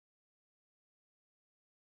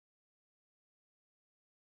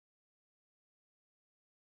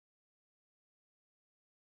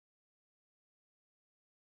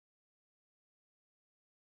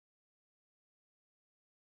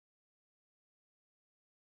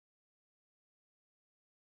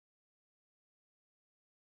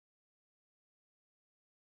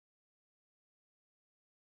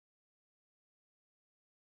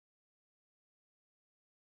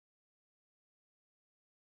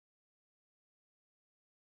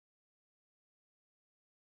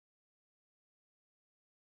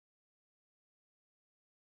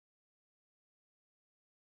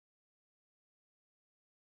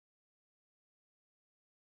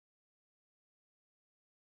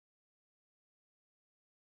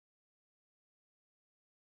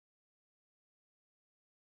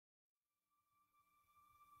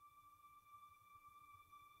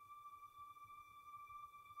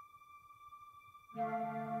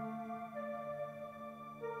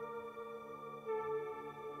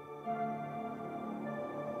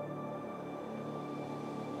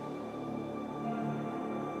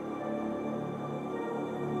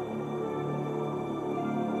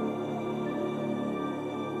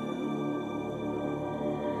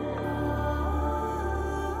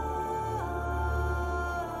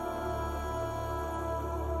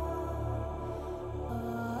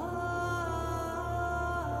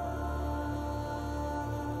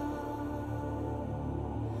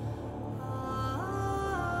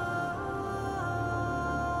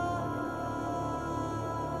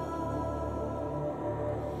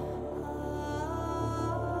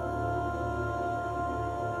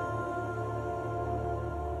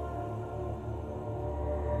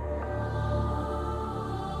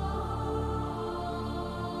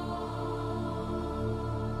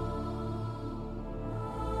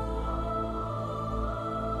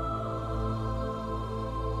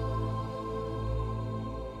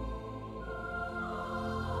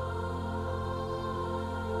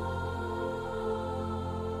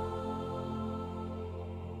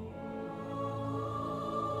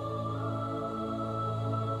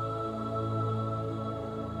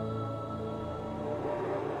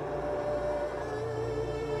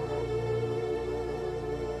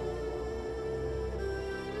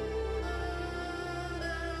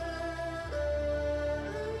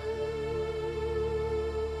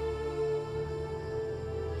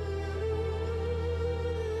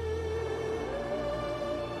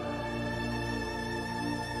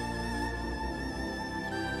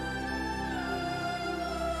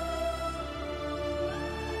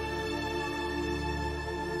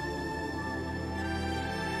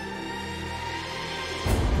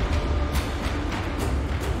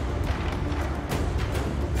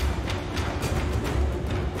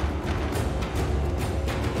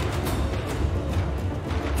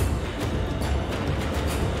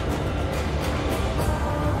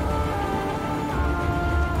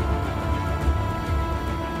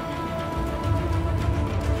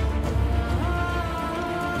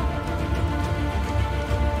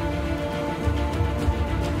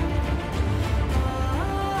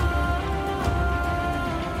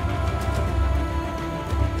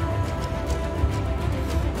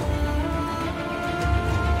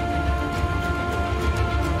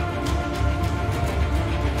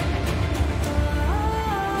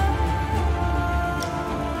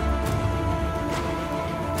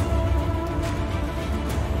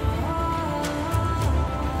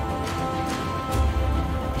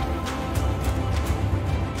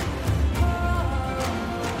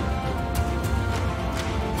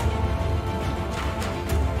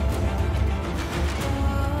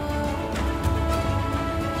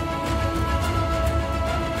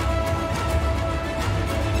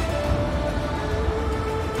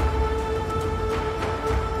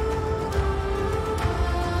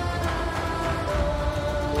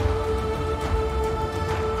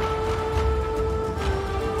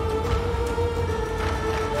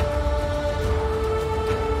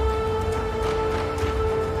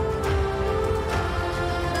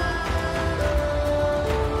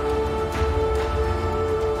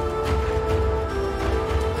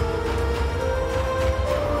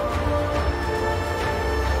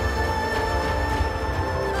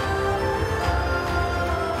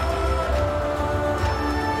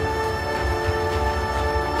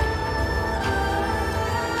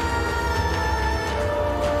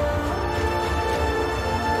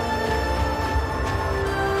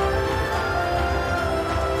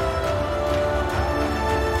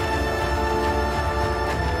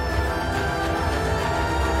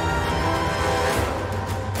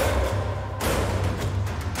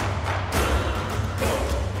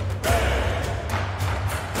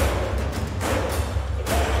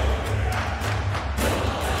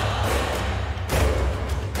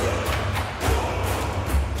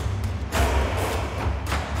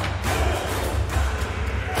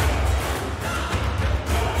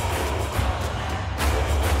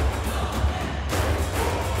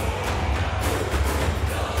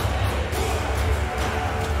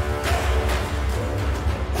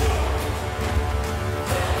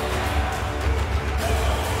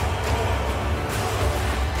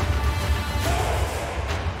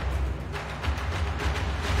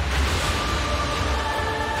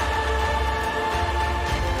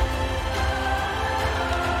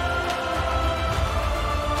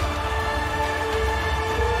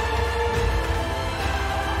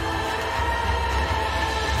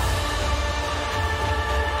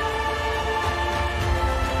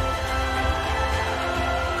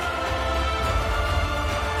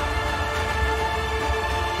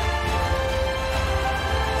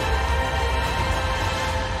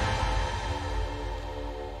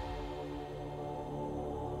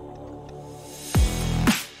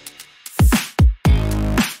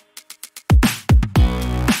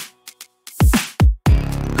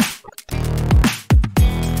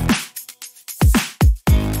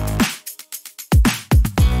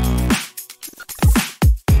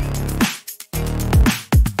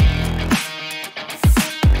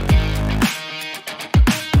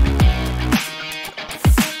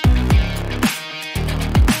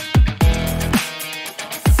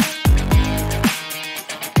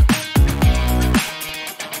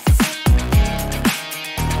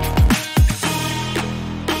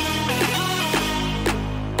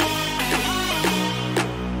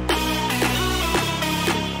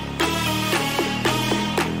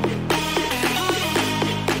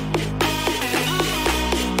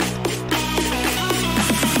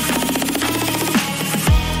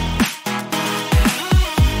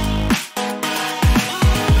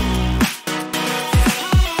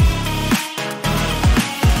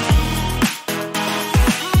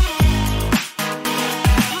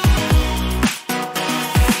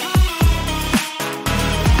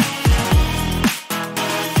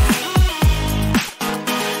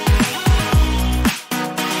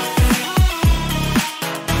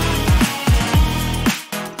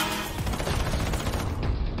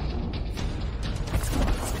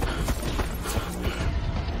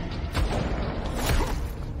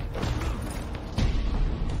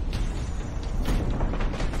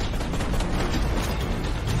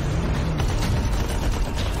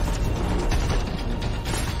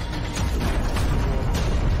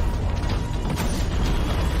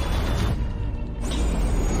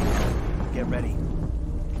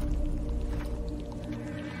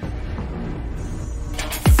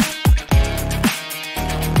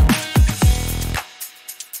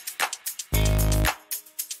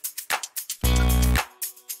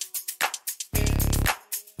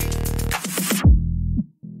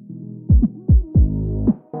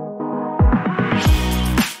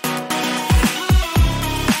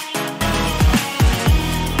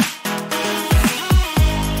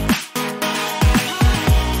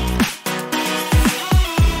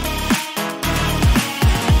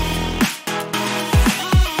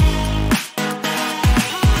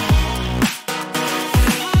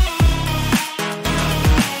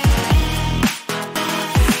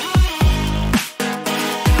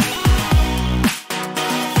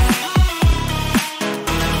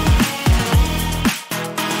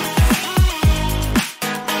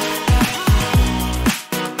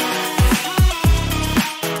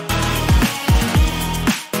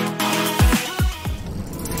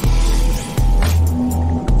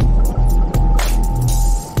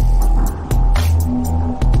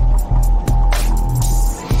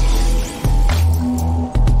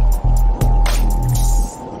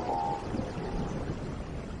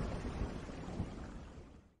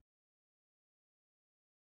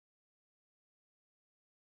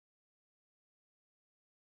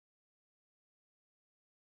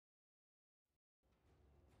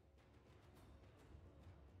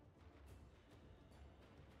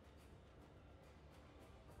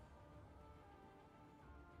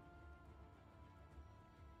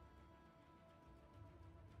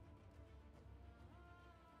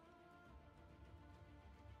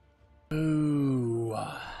Ooh.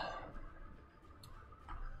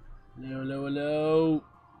 Hello, hello.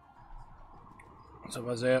 What's up,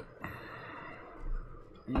 Isaiah?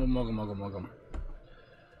 Welcome.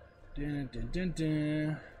 Dun, dun, dun,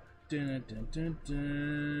 dun. Dun, dun, dun,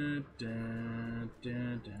 dun. Dun,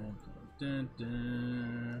 dun, dun, dun,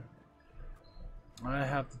 dun. I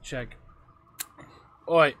have to check.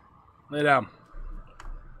 Oi, lay down.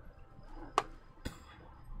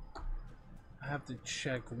 I have to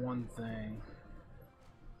check one thing.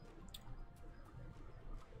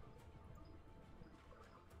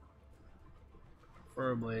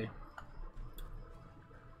 Preferably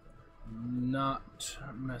not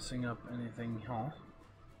messing up anything, huh?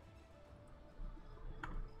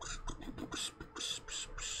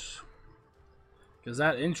 Because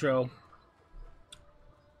that intro,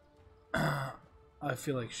 I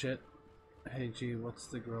feel like shit. Hey G, what's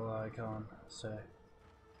the gorilla icon say?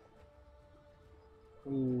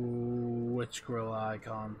 Ooh, which gorilla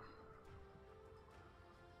icon?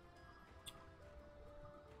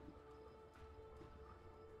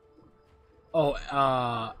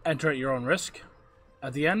 Oh, enter at your own risk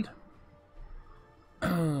at the end.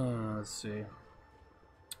 Let's see.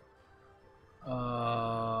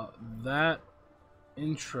 That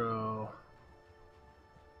intro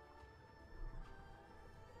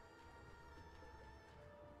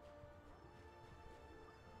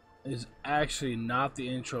is actually not the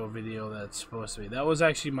intro video that's supposed to be. That was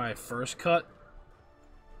actually my first cut.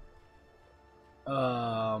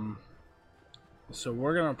 So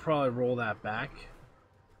we're gonna probably roll that back.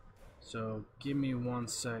 So give me one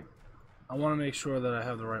sec. I want to make sure that I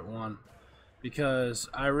have the right one, because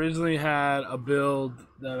I originally had a build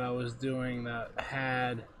that I was doing that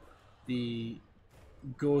had the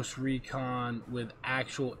Ghost Recon with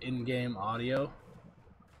actual in-game audio,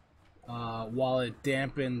 while it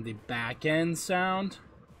dampened the back-end sound.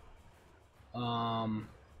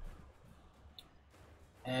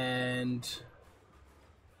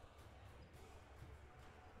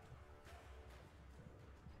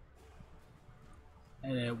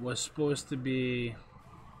 And it was supposed to be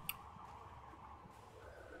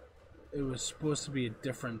a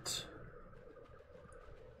different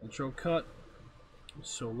intro cut.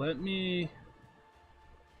 So let me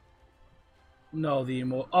the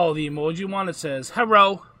emoji one, it says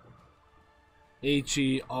Hero,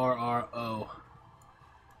 HERRO,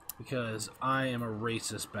 because I am a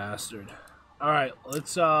racist bastard. Alright,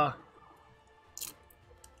 let's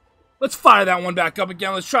fire that one back up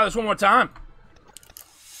again. Let's try this one more time.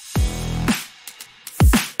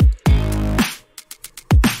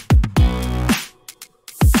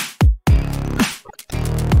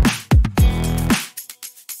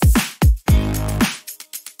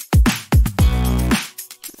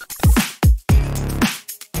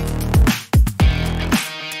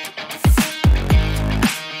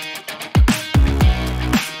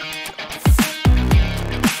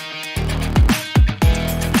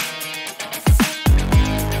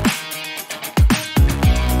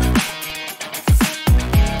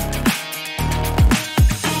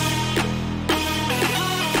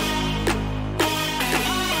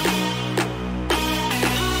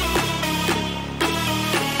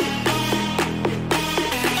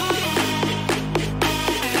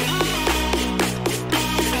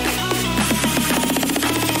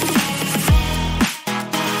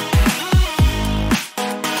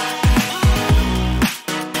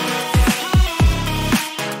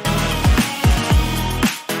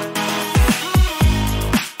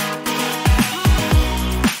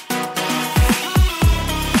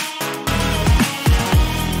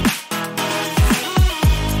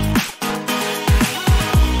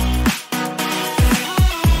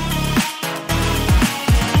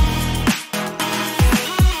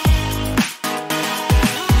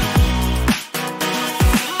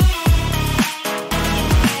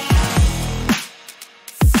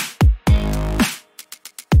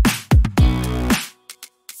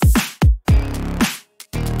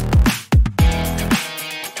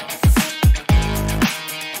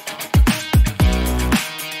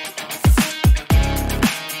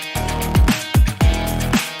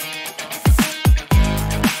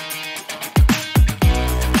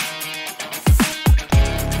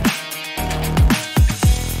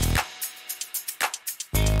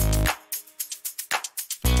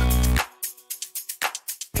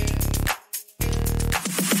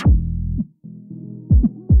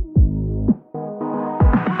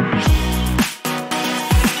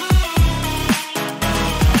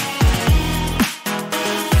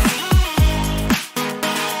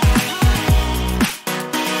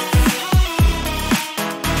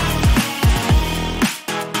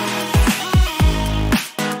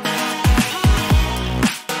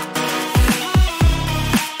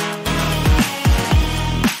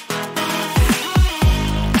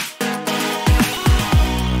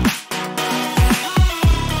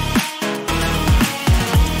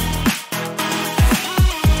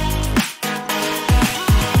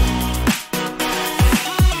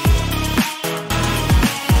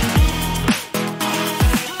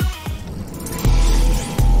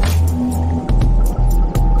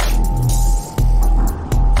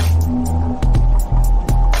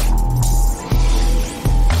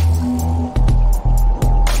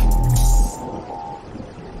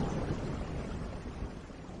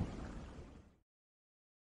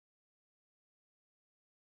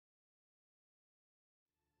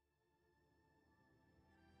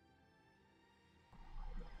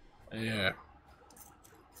 Yeah.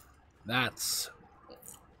 That's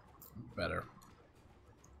better.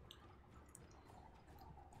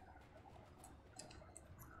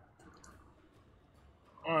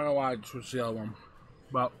 I don't know why I switched the other one.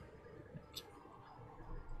 But,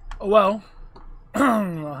 oh well.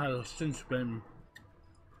 I have since been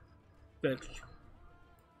fixed.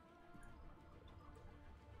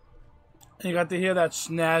 And you got to hear that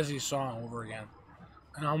snazzy song over again.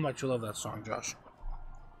 And how much you love that song, Josh.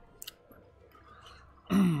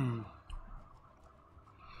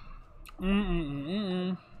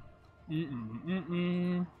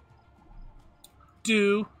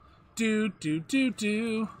 Do, do, do, do,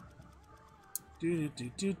 do. Do,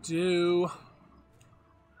 do, do, do.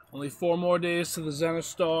 Only 4 more days to the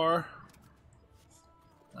Zenistar.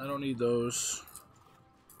 I don't need those.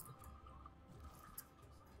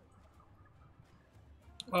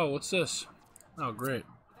 Oh, what's this? Oh, great.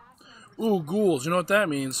 Ooh, ghouls. You know what that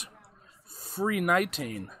means? Free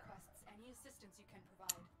Nitane.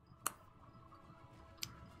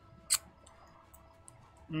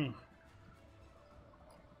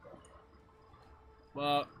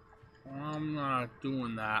 But I'm not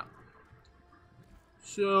doing that.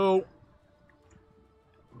 So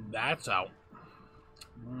that's out.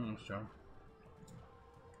 So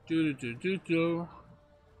do do do do do.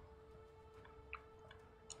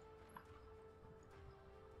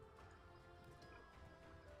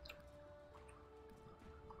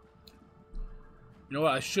 You know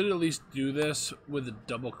what? I should at least do this with the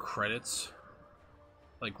double credits,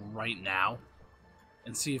 like right now,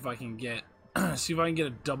 and see if I can get a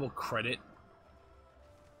double credit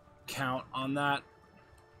count on that.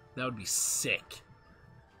 That would be sick.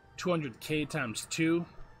 200k times 2.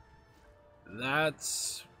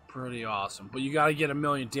 That's pretty awesome. But you gotta get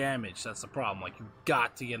 1,000,000 damage. That's the problem. Like, you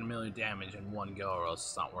got to get 1,000,000 damage in one go, or else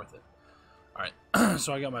it's not worth it. All right.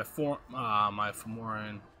 So I got my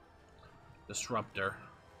Femoran disruptor.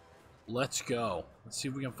 Let's go. Let's see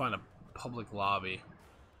if we can find a public lobby.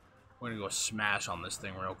 We're gonna go smash on this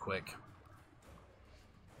thing real quick.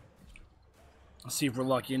 Let's see if we're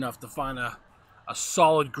lucky enough to find a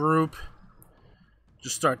solid group.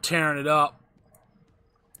 Just start tearing it up.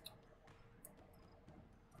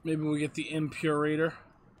 Maybe we'll get the Impurator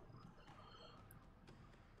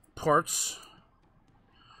parts.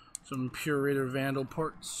 Some Impurator Vandal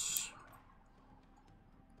parts.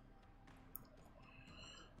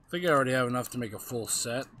 I think I already have enough to make a full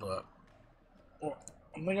set, but I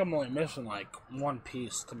think I'm only missing like one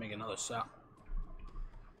piece to make another set.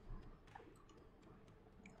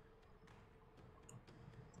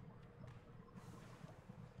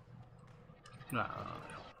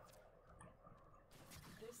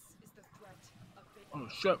 Oh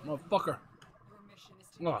shit, motherfucker.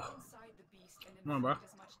 Oh. Come on, bro.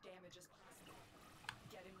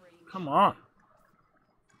 Come on.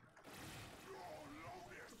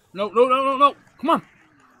 No, no, no, no, no. Come on.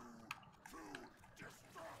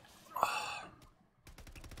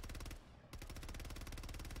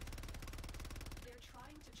 They're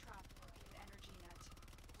trying to trap an energy net.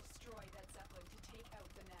 Destroy that Zeppelin to take out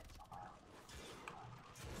the net.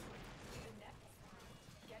 The net.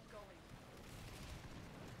 Get going.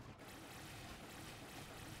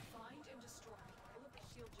 Find and destroy all of the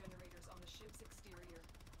shield generators on the ship's exterior.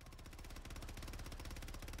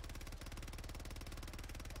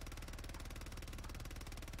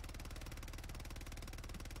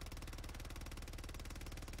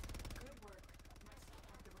 Good work. Next,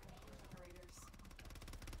 have the remaining generators.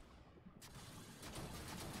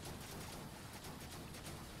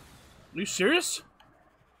 Are you serious?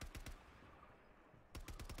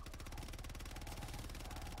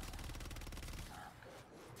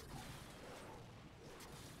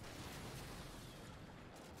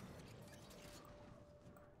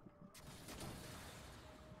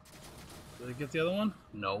 Did I get the other one?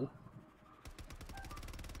 No.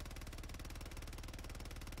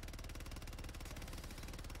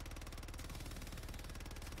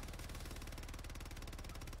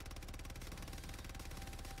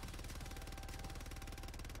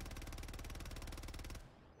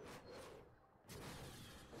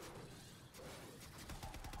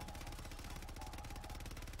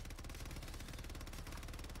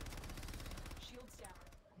 Shields down.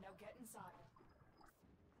 Now get inside.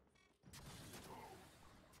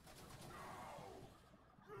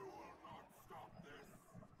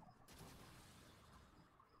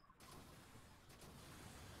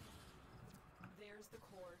 There's the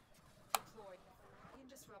core. Deploy a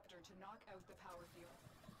disruptor to knock out the power field.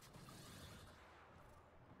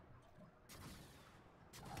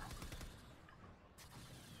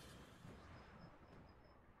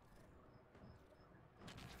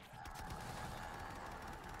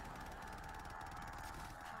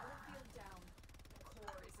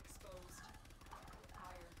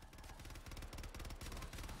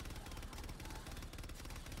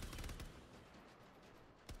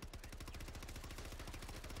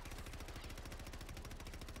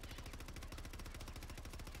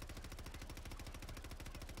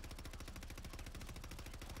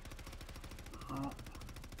 Oh.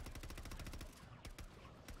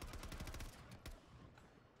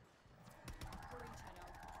 Hurry, Tenno.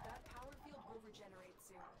 That power field will regenerate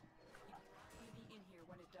soon. You'll be in here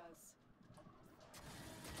when it does.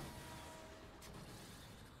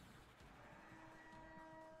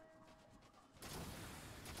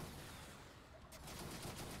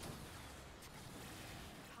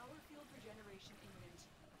 Power field regeneration imminent.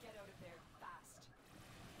 Get out of there, fast.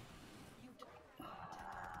 You've done it, Tenno.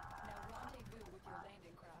 Now rendezvous with your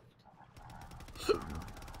landing craft.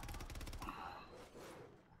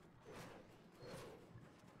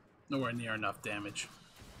 Nowhere near enough damage.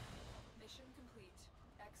 Mission complete.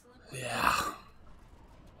 Excellent. Yeah.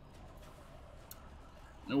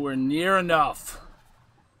 Nowhere near enough.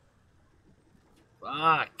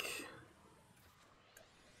 Fuck.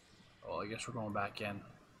 Well, I guess we're going back in.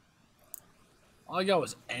 All I got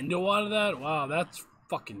was endo out of that? Wow, that's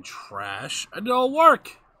fucking trash. It did all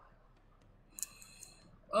work.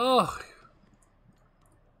 Ugh.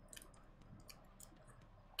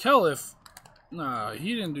 Caliph. Nah,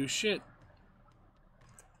 he didn't do shit.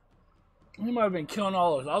 He might have been killing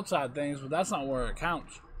all those outside things, but that's not where it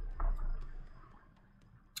counts.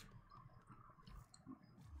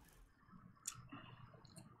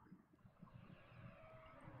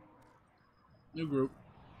 New group.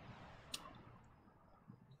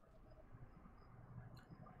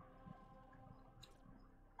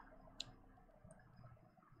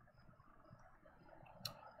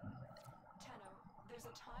 Tenno, there's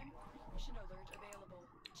a time mission alert available.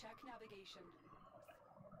 Check navigation.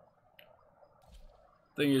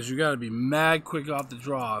 Thing is, you gotta be mad quick off the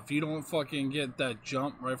draw. If you don't fucking get that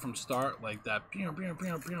jump right from start, like that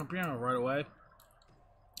right away.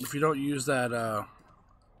 If you don't use that,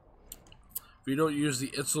 if you don't use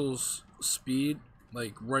the Itzel's speed,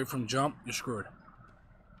 like right from jump, you're screwed.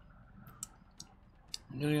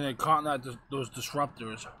 You're gonna get caught in that, those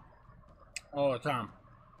disruptors all the time.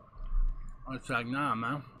 It's like, nah,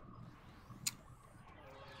 man.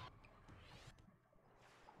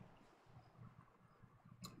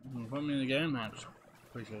 Put me in the game, man.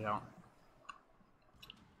 Appreciate that.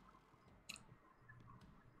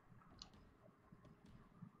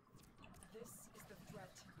 This is the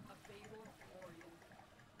threat of Babel Orion.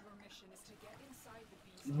 Your mission is to get inside the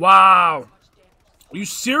beast. Wow. As much damage Are you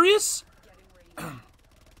serious? as get in range.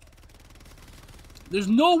 There's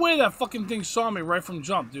no way that fucking thing saw me right from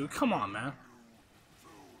jump, dude. Come on, man.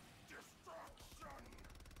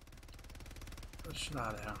 Get shit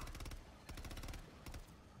out of here.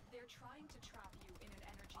 They're trying to trap you in an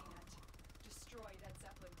energy net. Destroy that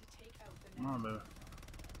Zeppelin to take out the net. Come on, baby.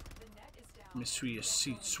 The net is down. Let me sweet your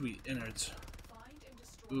sweet innards. Find and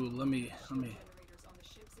destroy Ooh, let me generators on the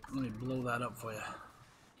ship's blow that up for you.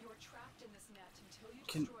 You're trapped in this net until you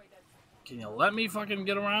Can- destroy that Zeppelin. Can you let me fucking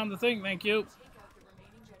get around the thing? Thank you. Take out the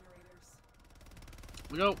remaining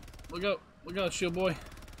generators. Look out, shield boy.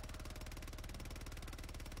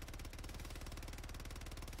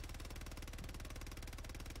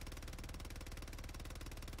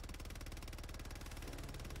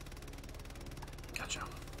 Gotcha.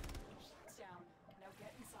 It's down. Now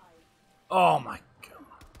get inside. Oh my god.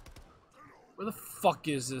 Where the fuck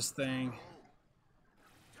is this thing?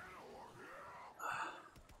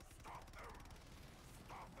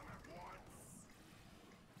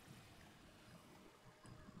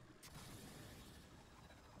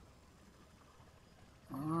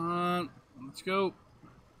 Let's go.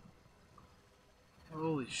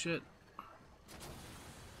 Holy shit.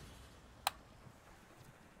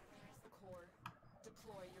 Here's the core.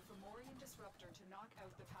 Deploy your Fomorian disruptor to knock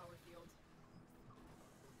out the power field.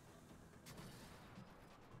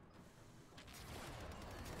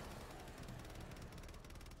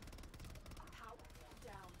 Power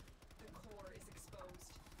down. The core is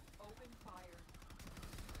exposed. Open fire.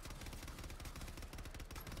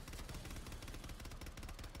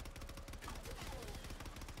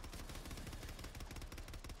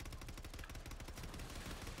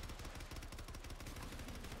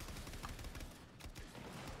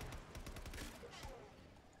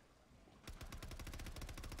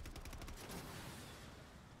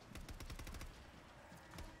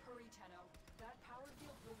 Hurry, Tenno. That power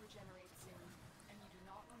field will regenerate soon, and you do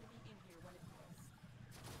not want to be in here when it does.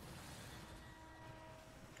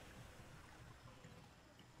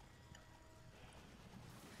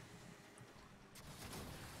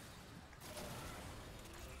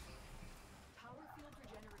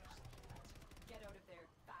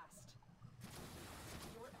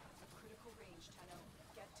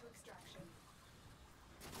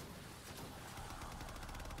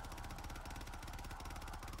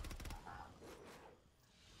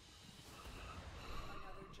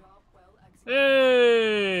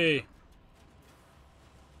 Hey!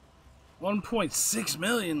 1.6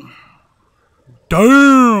 million.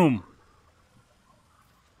 Damn!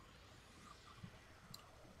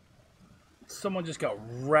 Someone just got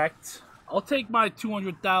wrecked. I'll take my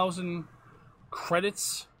 200,000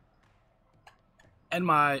 credits and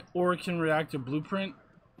my Oricon reactor blueprint.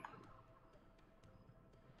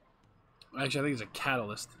 Actually, I think it's a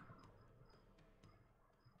catalyst.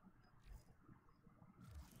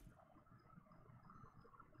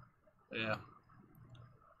 Yeah.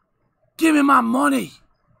 Give me my money!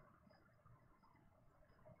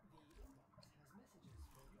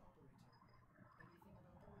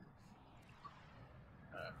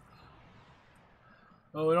 Right.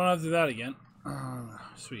 Well, we don't have to do that again.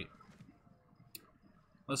 Sweet.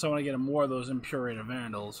 Unless I want to get more of those Impurator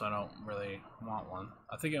Vandals, I don't really want one.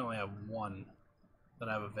 I think I only have one that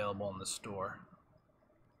I have available in the store.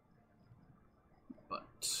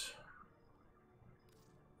 But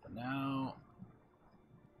for now,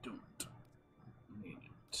 don't need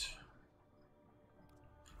it.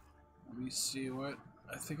 Let me see what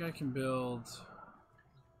I think I can build.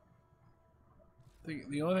 I think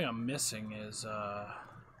the only thing I'm missing is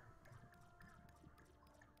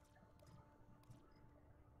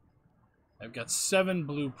I've got 7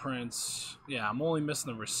 blueprints. Yeah, I'm only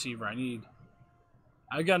missing the receiver.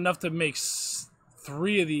 I've got enough to make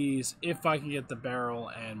 3 of these if I can get the barrel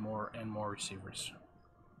and more receivers.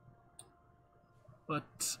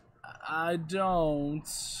 But I don't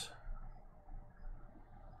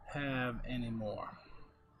have any more.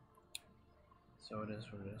 So it is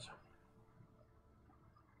what it is.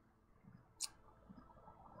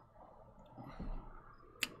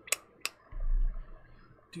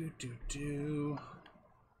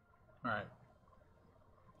 Alright.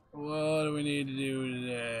 What do we need to do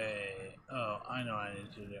today? Oh, I know what I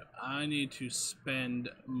need to do. I need to spend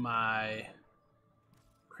my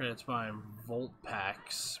credits buying Volt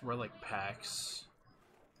packs, Relic packs.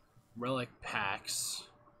 Relic packs.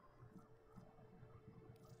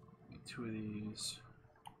 Get 2 of these.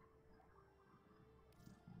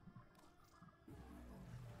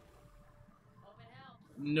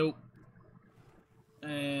 Nope.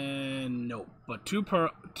 And nope. But 2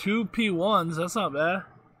 P1s, that's not bad.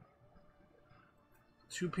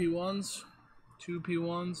 2 P1s. 2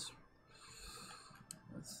 P1s.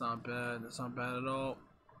 That's not bad. That's not bad at all.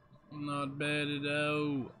 Not bad at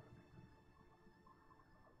all.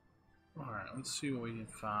 Alright, let's see what we can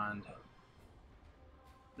find.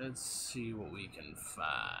 Let's see what we can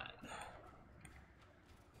find.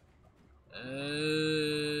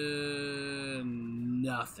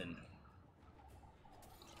 Nothing.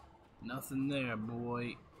 Nothing there,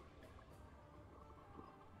 boy.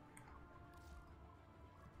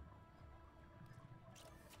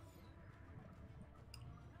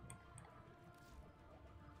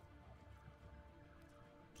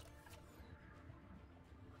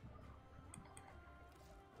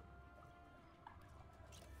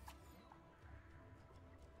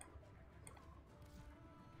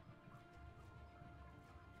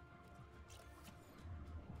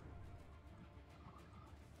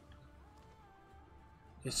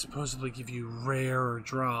 They supposedly give you rare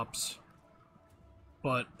drops,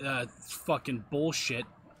 but it's fucking bullshit.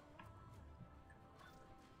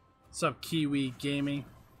 What's up, Kiwi Gaming?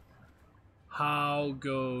 How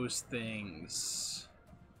goes things?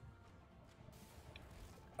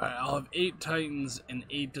 Alright, I'll have 8 Titans and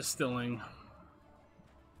 8 Distilling.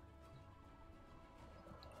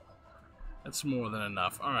 That's more than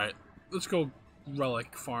enough. Alright, let's go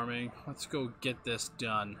Relic farming. Let's go get this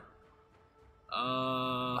done.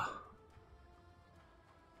 I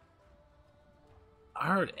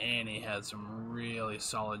heard Annie had some really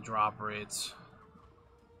solid drop rates,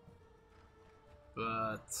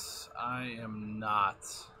 but I am not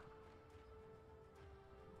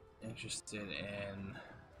interested in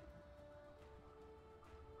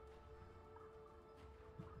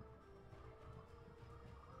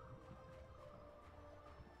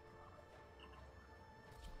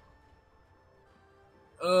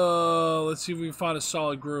let's see if we can find a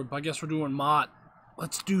solid group. I guess we're doing Mott.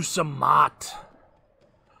 Let's do some Mott.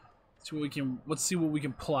 Let's see what we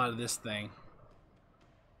can pull out of this thing.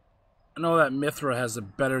 I know that Mithra has the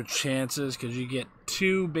better chances because you get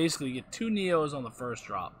basically you get 2 Neos on the first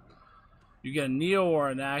drop. You get a Neo or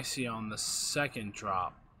an Axie on the second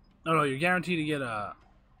drop. No, you're guaranteed to get a...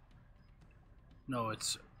 No,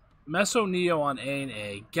 it's Meso Neo on A and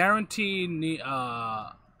A. Guaranteed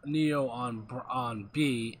Neo on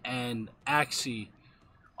B and Axie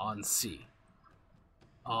on C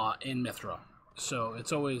in Mithra. So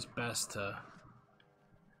it's always best to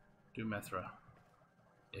do Mithra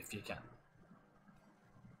if you can.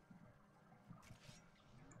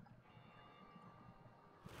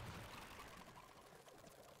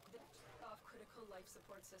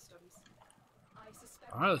 support systems. I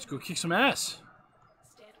suspect. All right, let's go kick some ass.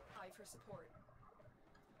 Stand by for support.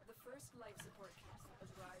 The first life support capsule has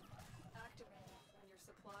arrived. Activate when your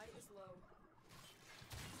supply is low.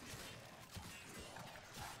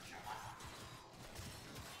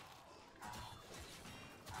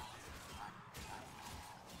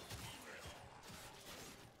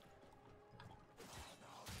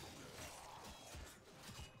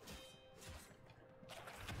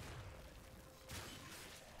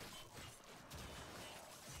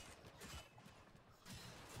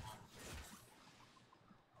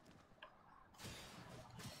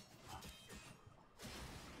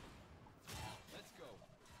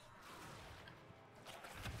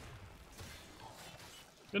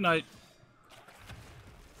 Good night.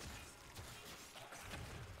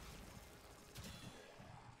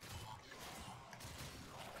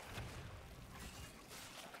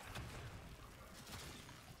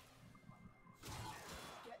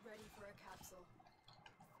 Get ready for a capsule.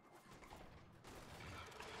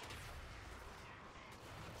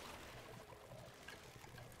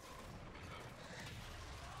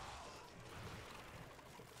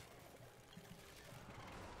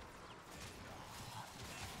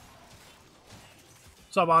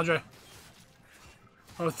 What's up, Andre?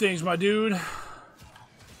 How are things, my dude?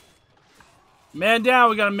 Man down,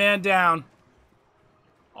 we got a man down.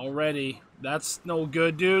 Already. That's no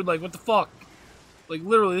good, dude. Like, what the fuck? Like,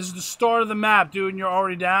 literally, this is the start of the map, dude, and you're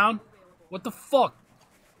already down? What the fuck?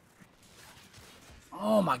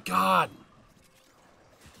 Oh my god.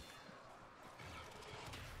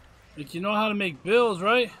 Like, you know how to make bills,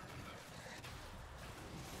 right?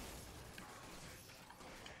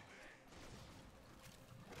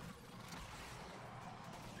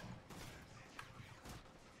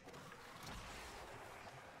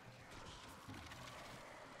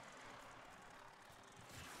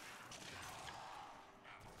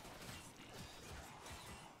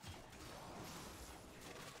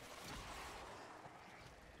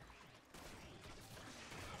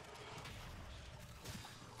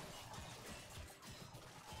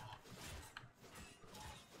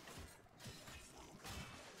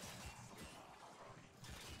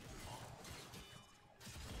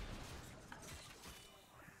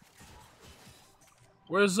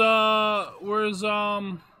 Where's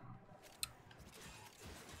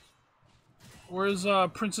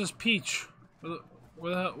Princess Peach?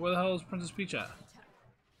 Where the hell is Princess Peach at?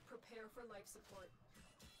 Prepare for life support.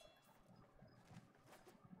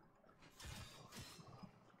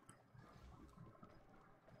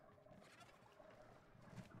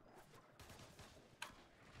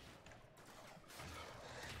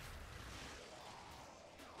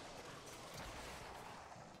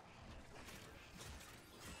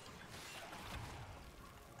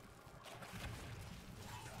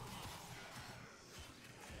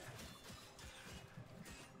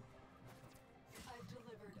 I've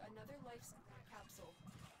delivered another life capsule.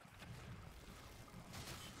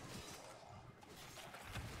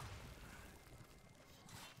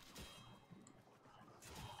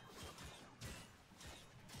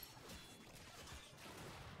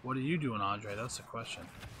 What are you doing, Andre? That's the question.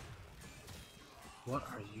 What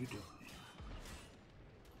are you doing?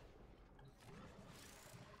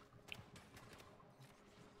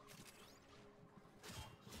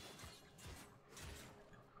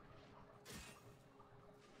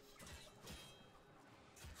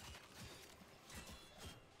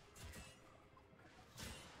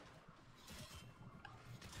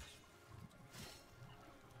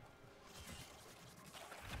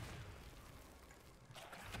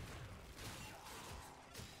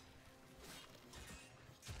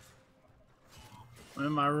 I'm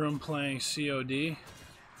in my room playing COD.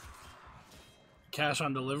 Cash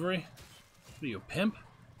on delivery. What are you, a pimp?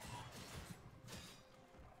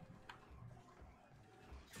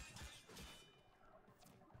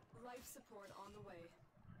 Life support on the way.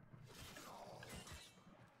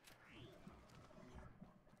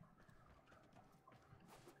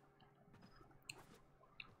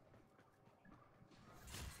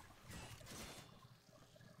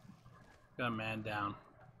 Got a man down.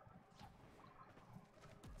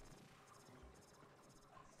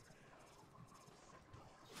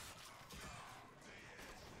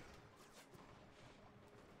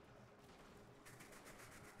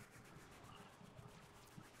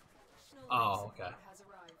 Oh, okay. Has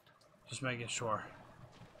arrived. Just making sure.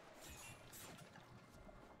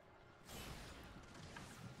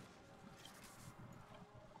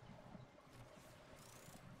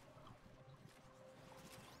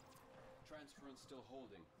 Transference still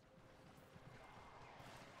holding.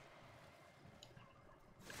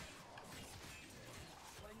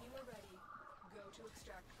 When you are ready, go to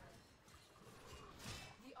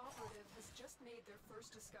their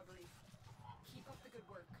first discovery. Keep up the good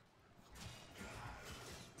work.